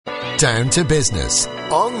Down to Business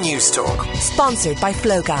on News Talk. Sponsored by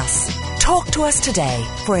Flowgas. Talk to us today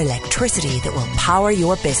for electricity that will power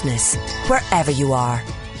your business, wherever you are.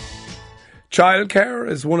 Childcare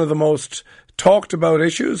is one of the most talked about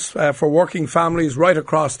issues for working families right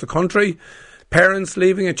across the country. Parents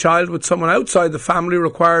leaving a child with someone outside the family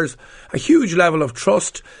requires a huge level of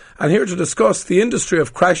trust. And here to discuss the industry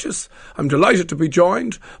of creches, I'm delighted to be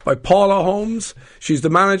joined by Paula Holmes. She's the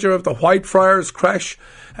manager of the Whitefriars Creche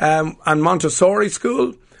and Montessori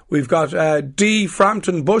School. We've got Dee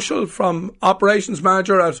Frampton Bushell from Operations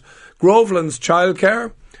Manager at Groveland's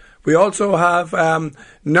Childcare. We also have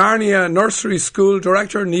Narnia Nursery School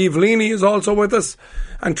Director Niamh Leaney is also with us.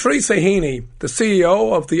 And Teresa Heaney, the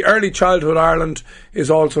CEO of the Early Childhood Ireland,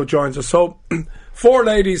 is also joins us. So, four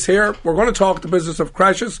ladies here. We're going to talk the business of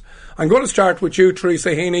creches. I'm going to start with you,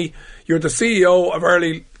 Teresa Heaney. You're the CEO of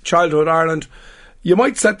Early Childhood Ireland. You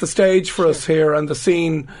might set the stage for us here and the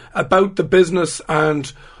scene about the business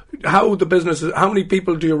and how the business is. How many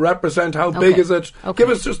people do you represent? How big is it? Give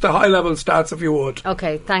us just the high-level stats, if you would.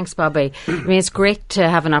 Okay, thanks, Bobby. I mean, it's great to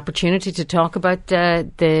have an opportunity to talk about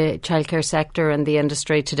the childcare sector and the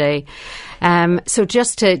industry today. So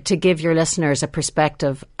just to give your listeners a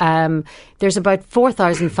perspective, there's about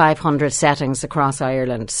 4,500 settings across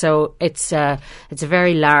Ireland. So it's a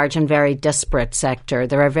very large and very disparate sector.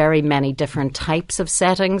 There are very many different types of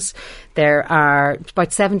settings. There are about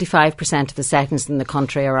 75% of the settings in the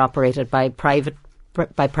country are operated by private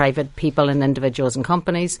people and individuals and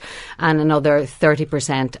companies, and another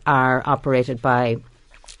 30% are operated by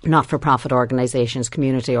not-for-profit organisations,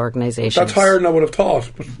 community organisations. That's higher than I would have thought.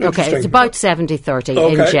 Okay, it's about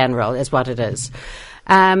 70-30 in general is what it is.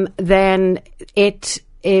 Then it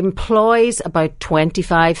employs about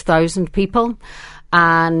 25,000 people.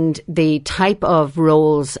 And the type of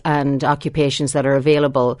roles and occupations that are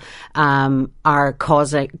available are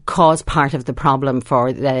cause part of the problem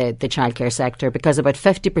for the childcare sector, because about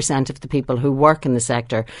 50% of the people who work in the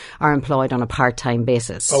sector are employed on a part-time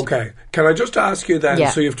basis. Okay. Can I just ask you then,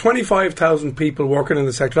 so you have 25,000 people working in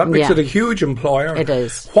the sector. That makes it a huge employer. It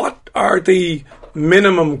is. What are the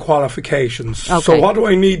minimum qualifications? So what do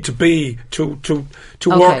I need to be to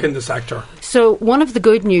work in the sector? So one of the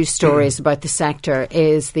good news stories about the sector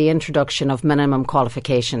is the introduction of minimum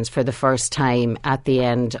qualifications for the first time at the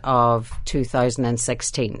end of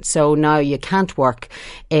 2016. So now you can't work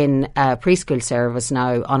in a preschool service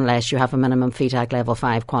now unless you have a minimum FETAC level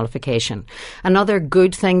 5 qualification. Another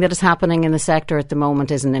good thing that is happening in the sector at the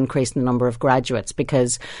moment is an increase in the number of graduates,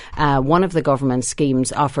 because one of the government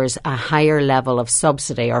schemes offers a higher level of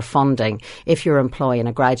subsidy or funding if you're employing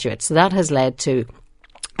a graduate. So that has led to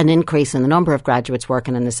an increase in the number of graduates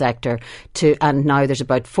working in the sector and now there's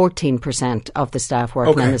about 14% of the staff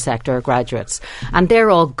working in the sector are graduates. And they're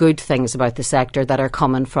all good things about the sector that are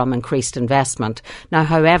coming from increased investment. Now,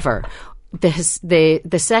 however,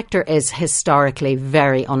 the sector is historically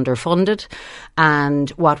very underfunded, and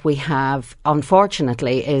what we have,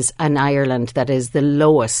 unfortunately, is an Ireland that is the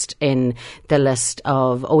lowest in the list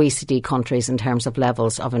of OECD countries in terms of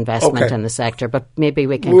levels of investment in the sector. But maybe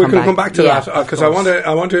we can come back to that, because I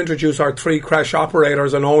want to introduce our three creche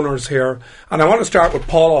operators and owners here, and I want to start with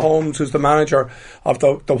Paula Holmes, who's the manager of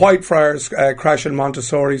the Whitefriars Creche and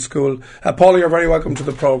Montessori School. Paula, you're very welcome to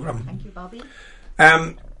the programme. Thank you, Bobby.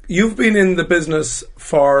 You've been in the business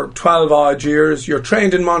for 12 odd years. You're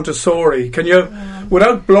trained in Montessori. Can you,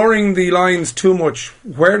 without blurring the lines too much,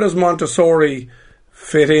 where does Montessori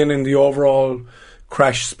fit in the overall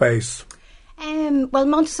creche space? Well,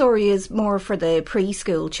 Montessori is more for the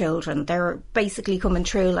preschool children. They're basically coming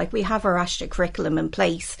through, like we have our ASHA curriculum in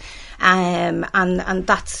place, and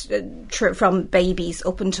that's from babies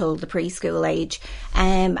up until the preschool age.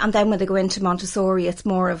 And then when they go into Montessori, it's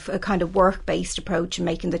more of a kind of work-based approach and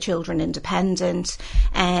making the children independent,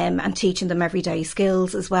 and teaching them everyday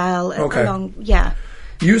skills as well.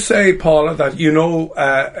 You say, Paula, that you know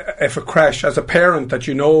if a creche, as a parent, that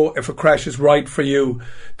you know if a creche is right for you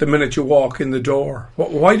the minute you walk in the door.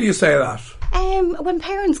 Why do you say that? When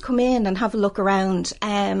parents come in and have a look around,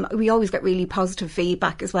 we always get really positive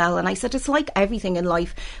feedback as well. And I said, it's like everything in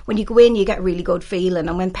life. When you go in, you get a really good feeling.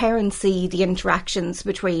 And when parents see the interactions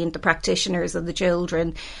between the practitioners and the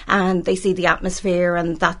children, and they see the atmosphere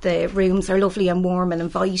and that the rooms are lovely and warm and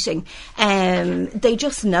inviting, they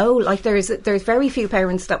just know, like there's very few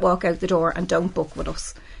parents that walk out the door and don't book with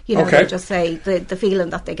us. You know, they just say the feeling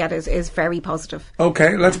that they get is very positive.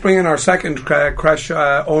 Okay, let's bring in our second creche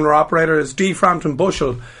owner-operator, is Dee Frampton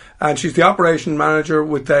Bushell, and she's the operation manager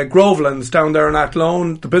with Groveland's down there in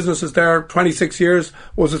Athlone. The business is there 26 years.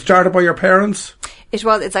 Was it started by your parents?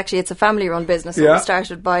 It's a family-run business. It was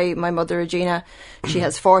started by my mother, Regina. She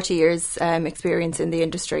has 40 years experience in the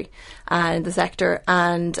industry and the sector,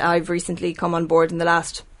 and I've recently come on board in the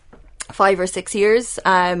last 5 or 6 years.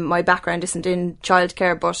 My background isn't in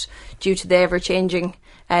childcare, but due to the ever-changing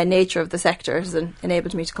nature of the sector has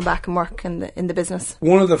enabled me to come back and work in the business.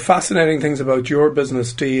 One of the fascinating things about your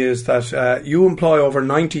business, Dee, is that you employ over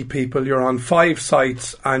 90 people, you're on 5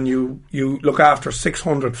 sites, and you look after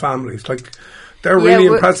 600 families. Like, they're really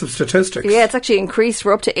impressive statistics. Yeah, it's actually increased.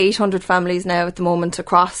 We're up to 800 families now at the moment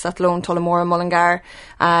across Athlone, Tullamore and Mullingar.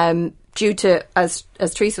 Due to, as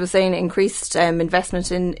Teresa was saying, increased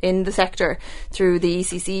investment in the sector through the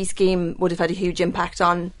ECC scheme would have had a huge impact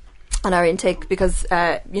on our intake, because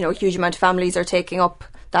a huge amount of families are taking up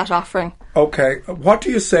that offering. Okay, what do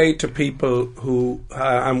you say to people who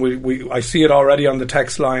and I see it already on the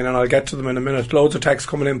text line, and I'll get to them in a minute. Loads of texts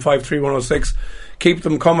coming in, 53106. Keep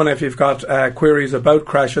them coming if you've got queries about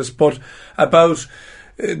Créches, but about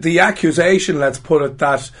the accusation, let's put it,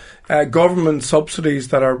 that government subsidies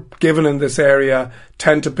that are given in this area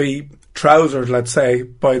tend to be trousered, let's say,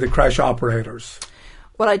 by the creche operators.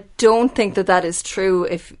 Well, I don't think that is true.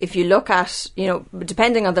 If you look at,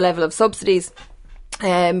 depending on the level of subsidies,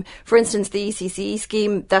 for instance, the ECC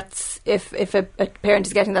scheme, that's if a parent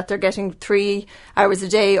is getting that, they're getting 3 hours a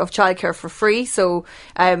day of childcare for free. So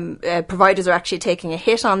providers are actually taking a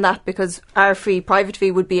hit on that, because our private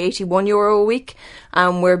fee would be €81 a week,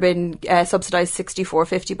 and we're being subsidised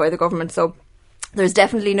 €64.50 by the government. So there's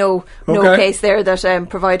definitely no case there that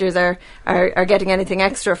providers are getting anything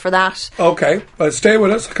extra for that. Okay, well, stay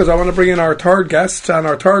with us, because I want to bring in our third guest, and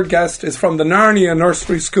our third guest is from the Narnia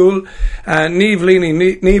Nursery School, Niamh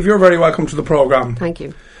Leaney. Niamh, you're very welcome to the programme. Thank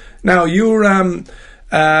you. Now, you're a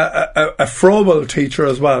Frobel teacher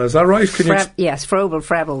as well, is that right? Yes,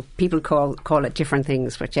 Frobel. People call it different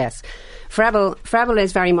things, but yes. Frobel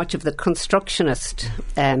is very much of the constructionist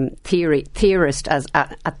theorist,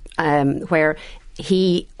 where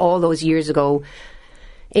he, all those years ago,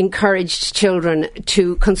 encouraged children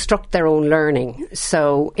to construct their own learning.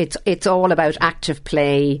 So it's all about active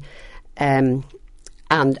play and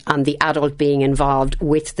the adult being involved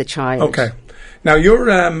with the child. Okay. Now, you're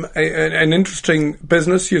an interesting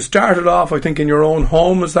business. You started off, I think, in your own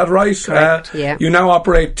home, is that right? Correct, yeah. You now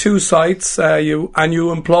operate 2 sites, you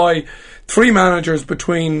employ 3 managers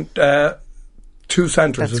between 2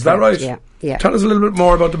 centres, is that right? Yeah. Tell us a little bit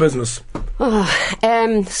more about the business.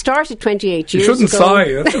 Started 28 years ago. You shouldn't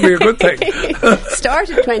sigh, that should be a good thing.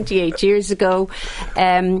 Started 28 years ago.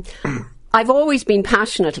 I've always been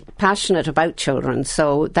passionate about children,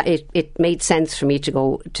 so that it made sense for me to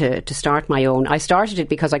go to start my own. I started it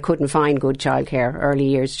because I couldn't find good childcare, early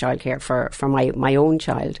years childcare for my own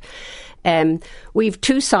child. We've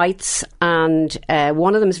 2 sites, and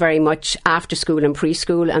one of them is very much after school and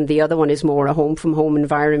preschool, and the other one is more a home from home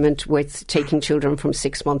environment with taking children from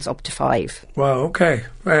 6 months up to 5. Wow, okay.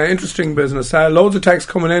 Interesting business. Loads of texts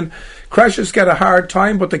coming in. Creches get a hard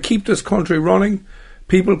time, but they keep this country running.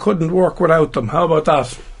 People couldn't work without them. How about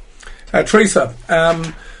that? Teresa,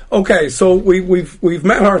 okay, so we've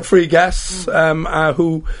met our 3 guests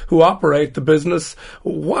who operate the business.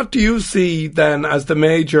 What do you see then as the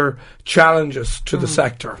major challenges to the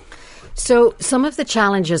sector? So some of the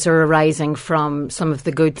challenges are arising from some of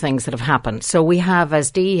the good things that have happened. So we have,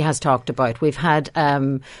 as Dee has talked about, we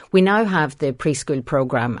now have the preschool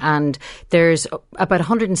programme, and there's about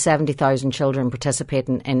 170,000 children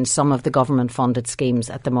participating in some of the government-funded schemes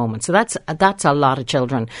at the moment. So that's a lot of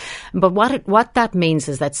children. But what that means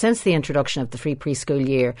is that since the introduction of the free preschool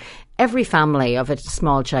year, every family of a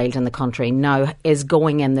small child in the country now is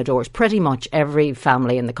going in the doors. Pretty much every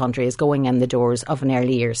family in the country is going in the doors of an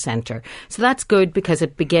early years centre. So that's good, because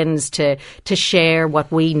it begins to share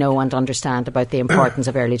what we know and understand about the importance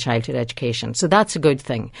of early childhood education. So that's a good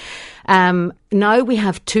thing. Now we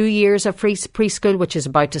have 2 years of preschool, which is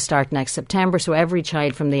about to start next September. So every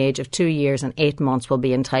child from the age of 2 years and 8 months will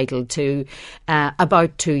be entitled to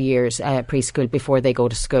about 2 years preschool before they go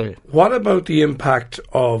to school. What about the impact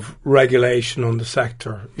of regulation on the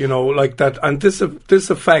sector? Like that, and this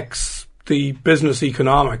affects the business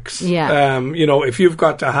economics. Yeah. If you've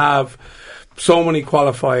got to have so many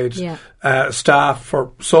qualified staff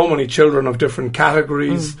for so many children of different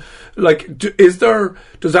categories.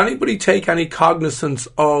 Does anybody take any cognizance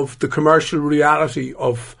of the commercial reality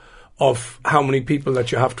of of how many people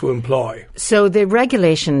that you have to employ? So the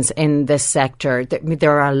regulations in this sector,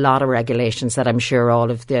 there are a lot of regulations that I'm sure all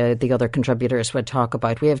of the other contributors would talk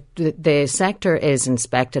about. We have the sector is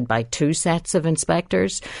inspected by two sets of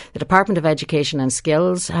inspectors. The Department of Education and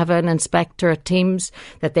Skills have an inspectorate teams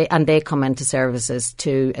they come into services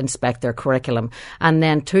to inspect their curriculum, and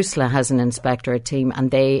then TUSLA has an inspectorate team, and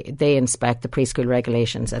they inspect the preschool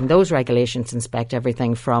regulations, and those regulations inspect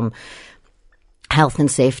everything from health and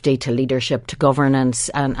safety to leadership to governance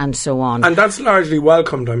and so on. And that's largely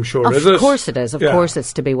welcomed, I'm sure, is it? Of course it is. Of course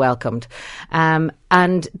it's to be welcomed.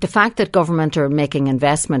 And the fact that government are making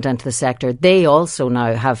investment into the sector, they also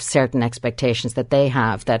now have certain expectations that they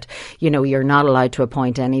have that, you're not allowed to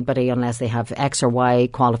appoint anybody unless they have X or Y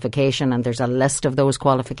qualification, and there's a list of those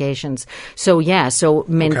qualifications. So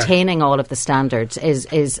maintaining all of the standards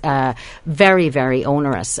is very, very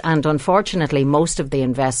onerous. And unfortunately, most of the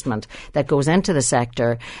investment that goes into the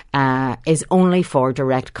sector is only for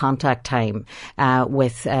direct contact time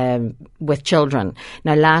with children.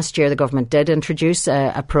 Now, last year the government did introduce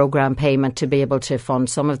a programme payment to be able to fund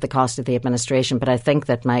some of the cost of the administration, but I think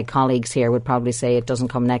that my colleagues here would probably say it doesn't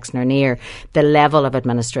come next nor near the level of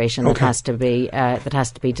administration that has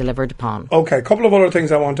to be delivered upon. Okay, a couple of other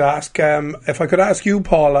things I want to ask. If I could ask you,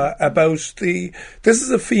 Paula, about this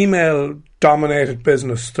is a female dominated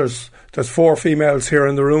business. There's 4 females here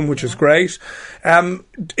in the room, which is great.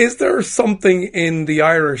 Is there something in the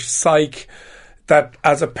Irish psyche that,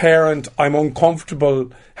 as a parent, I'm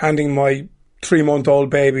uncomfortable handing my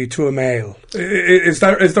 3-month-old baby to a male? Is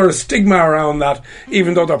there a stigma around that,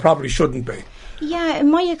 even though there probably shouldn't be? Yeah, in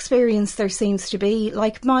my experience, there seems to be.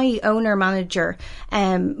 Like my owner-manager,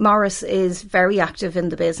 Morris, is very active in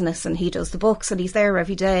the business, and he does the books, and he's there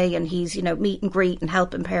every day, and he's, meet and greet and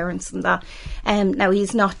helping parents and that. Now,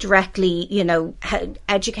 he's not directly,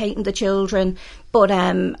 educating the children, but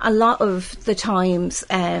a lot of the times,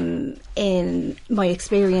 in my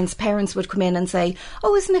experience, parents would come in and say,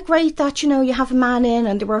 "Oh, isn't it great that, you have a man in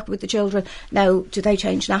and they work with the children? Now, do they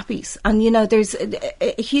change nappies?" And, there's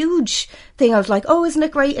a huge thing of like, "Oh, isn't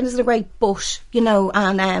it great? And isn't it great?" But,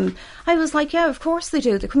 and I was like, yeah, of course they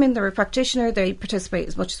do. They come in, they're a practitioner, they participate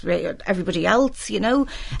as much as everybody else,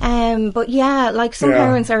 But yeah, like some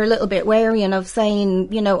parents are a little bit wary of saying,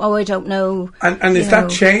 "Oh, I don't know." And is that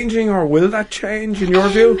changing, or will that change in your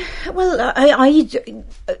view? Well,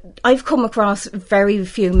 I've come across very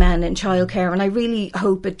few men in childcare, and I really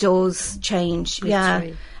hope it does change.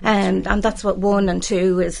 And that's what 1 and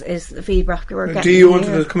 2 is the feedback we're getting. Do you want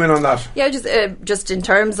to come in on that? Yeah, just in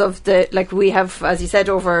terms of we have, as you said,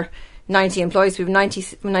 over 90 employees. We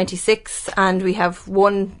have 96, and we have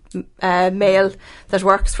 1 male that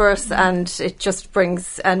works for us, and it just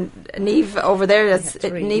brings, and Niamh over there,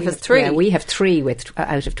 Niamh has 3. Yeah, we have 3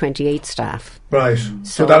 out of 28 staff. Right,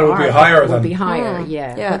 so that would be higher then. Would be higher,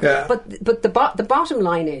 But the bottom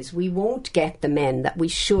line is we won't get the men that we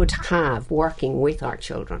should have working with our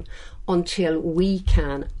children until we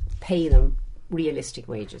can pay them realistic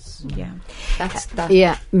wages. Yeah, that's that.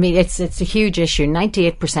 Yeah, I mean it's a huge issue.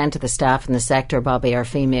 98% of the staff in the sector, Bobby, are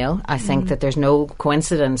female. I think that there's no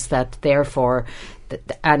coincidence that therefore,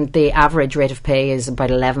 and the average rate of pay is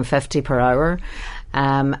about $11.50 per hour.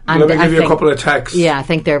 And let me give you a couple of texts. Yeah, I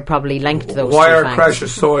think they're probably linked to those. Why are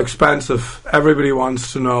creches so expensive? Everybody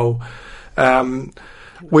wants to know.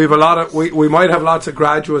 We've we might have lots of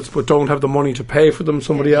graduates, but don't have the money to pay for them.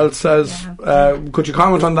 Somebody else says. Could you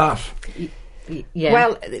comment on that? Yeah.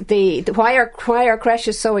 Well, why are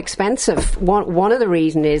creches so expensive? One of the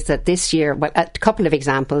reasons is that this year, a couple of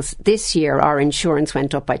examples. This year, our insurance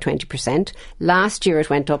went up by 20%. Last year, it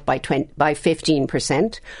went up by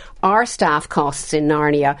 15%. Our staff costs in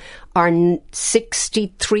Narnia are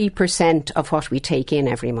 63% of what we take in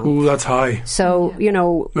every month. Ooh, that's high. So,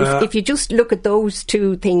 if you just look at those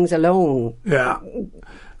 2 things alone. Yeah.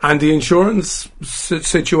 And the insurance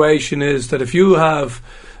situation is that if you have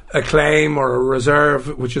a claim or a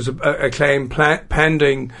reserve, which is a claim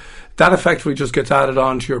pending, that effectively just gets added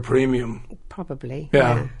on to your premium. Probably.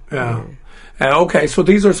 Yeah. Okay, so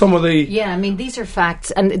these are some of the... Yeah, I mean, these are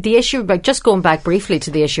facts. And the issue about, just going back briefly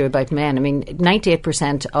to the issue about men, I mean,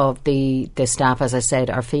 98% of the staff, as I said,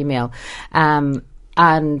 are female.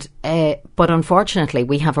 But unfortunately,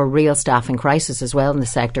 we have a real staffing crisis as well in the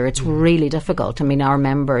sector. It's really difficult. I mean, our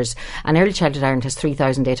members, and Early Childhood Ireland has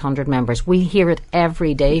 3,800 members. We hear it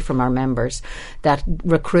every day from our members that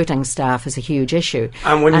recruiting staff is a huge issue.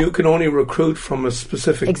 And when you can only recruit from a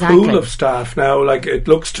specific pool of staff now, like it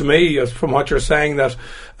looks to me, from what you're saying, that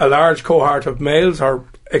a large cohort of males are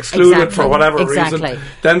excluded for whatever Exactly. reason.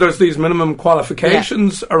 Then there's these minimum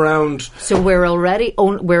qualifications around. So we're already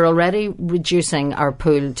reducing our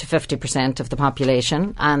pool to 50% of the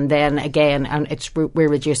population, and then again, we're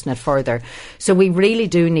reducing it further. So we really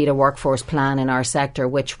do need a workforce plan in our sector,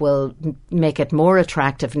 which will make it more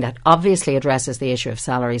attractive, and that obviously addresses the issue of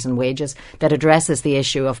salaries and wages, that addresses the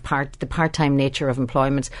issue of the part-time nature of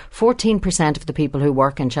employments. 14% of the people who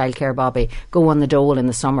work in childcare, Bobby, go on the dole in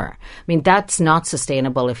the summer. I mean, that's not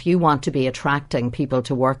sustainable. If you want to be attracting people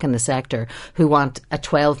to work in the sector who want a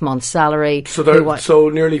 12-month salary. So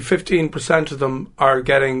nearly 15% of them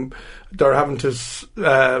they're having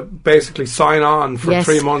to basically sign on for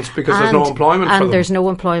 3 months because there's no employment for them. And there's no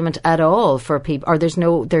employment at all for people, or there's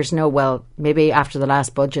no, well, maybe after the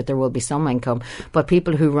last budget there will be some income, but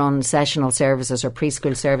people who run sessional services or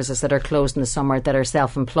preschool services that are closed in the summer that are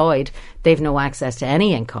self-employed, they've no access to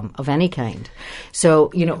any income of any kind.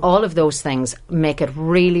 So, all of those things make it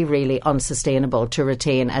really, really unsustainable to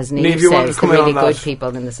retain, as Niamh says, the really good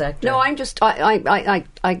people in the sector. No, I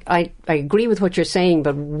agree with what you're saying,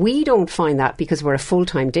 but we don't find that because we're a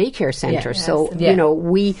full-time daycare centre.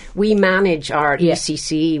 We manage our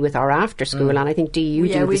ECC with our after school, and I think you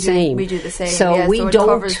do the same. We do the same. So it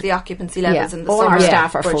covers the occupancy levels in the all summer. Our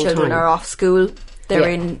staff are where full-time. Children are off school. They're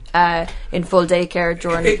in full daycare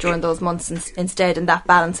during those months instead, and that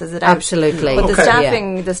balances it out. Absolutely. But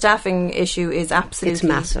the staffing issue is absolutely, it's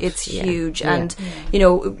massive. It's huge, and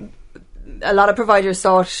a lot of providers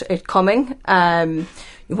saw it coming.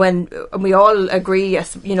 When we all agree,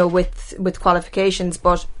 yes, with qualifications,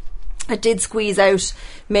 but it did squeeze out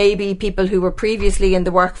maybe people who were previously in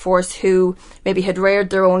the workforce who maybe had reared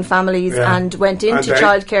their own families and went into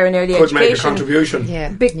childcare and early education. Make a contribution.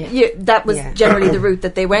 That was generally the route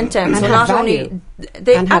that they went down. And so not only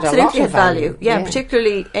they absolutely had value.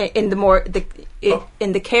 Particularly in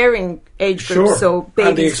the caring age group, so babies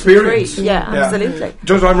and the experience. To 3. Absolutely.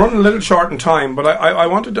 Just, I'm running a little short in time, but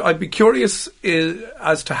I'd be curious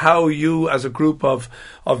as to how you, as a group of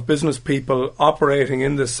business people operating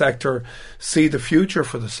in this sector, see the future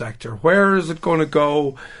for the sector. Where is it going to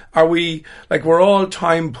go? Are we, we're all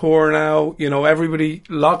time poor now, everybody,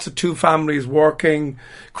 lots of two families working.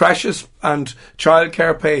 Creches and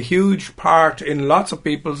childcare play a huge part in lots of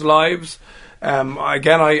people's lives.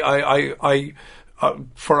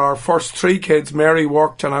 For our first 3 kids, Mary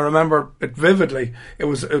worked, and I remember it vividly. There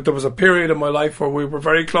was a period in my life where we were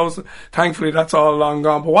very close. Thankfully, that's all long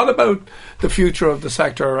gone. But what about the future of the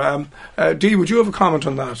sector? Dee, would you have a comment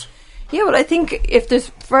on that? Yeah, well, I think if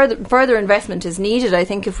there's further investment is needed, I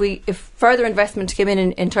think if further investment came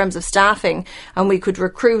in terms of staffing, and we could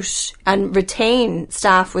recruit and retain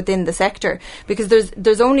staff within the sector, because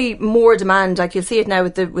there's only more demand. Like you'll see it now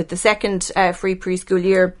with the second free preschool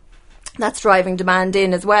year. That's driving demand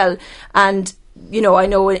in as well. And, I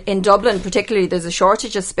know in Dublin particularly there's a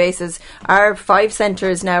shortage of spaces. Our 5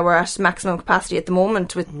 centres now are at maximum capacity at the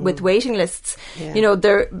moment with waiting lists.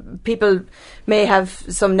 Yeah. People may have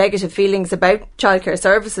some negative feelings about childcare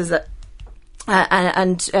services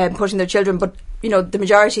and putting their children, but the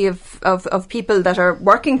majority of people that are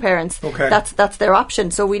working parents, that's their option.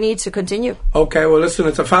 So we need to continue. Okay, well, listen,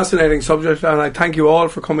 it's a fascinating subject, and I thank you all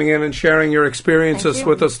for coming in and sharing your experiences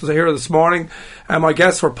with us here this morning. My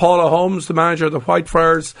guests were Paula Holmes, the manager of the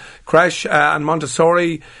Whitefriars Creche and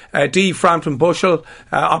Montessori, Dee Frampton Bushell,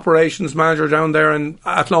 operations manager down there in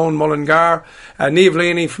Athlone, Mullingar, Niamh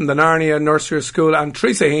Leaney from the Narnia Nursery School, and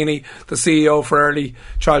Teresa Heaney, the CEO for Early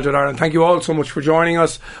Childhood Ireland. Thank you all so much for joining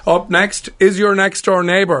us. Up next is your next door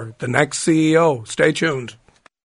neighbour, the next CEO. Stay tuned.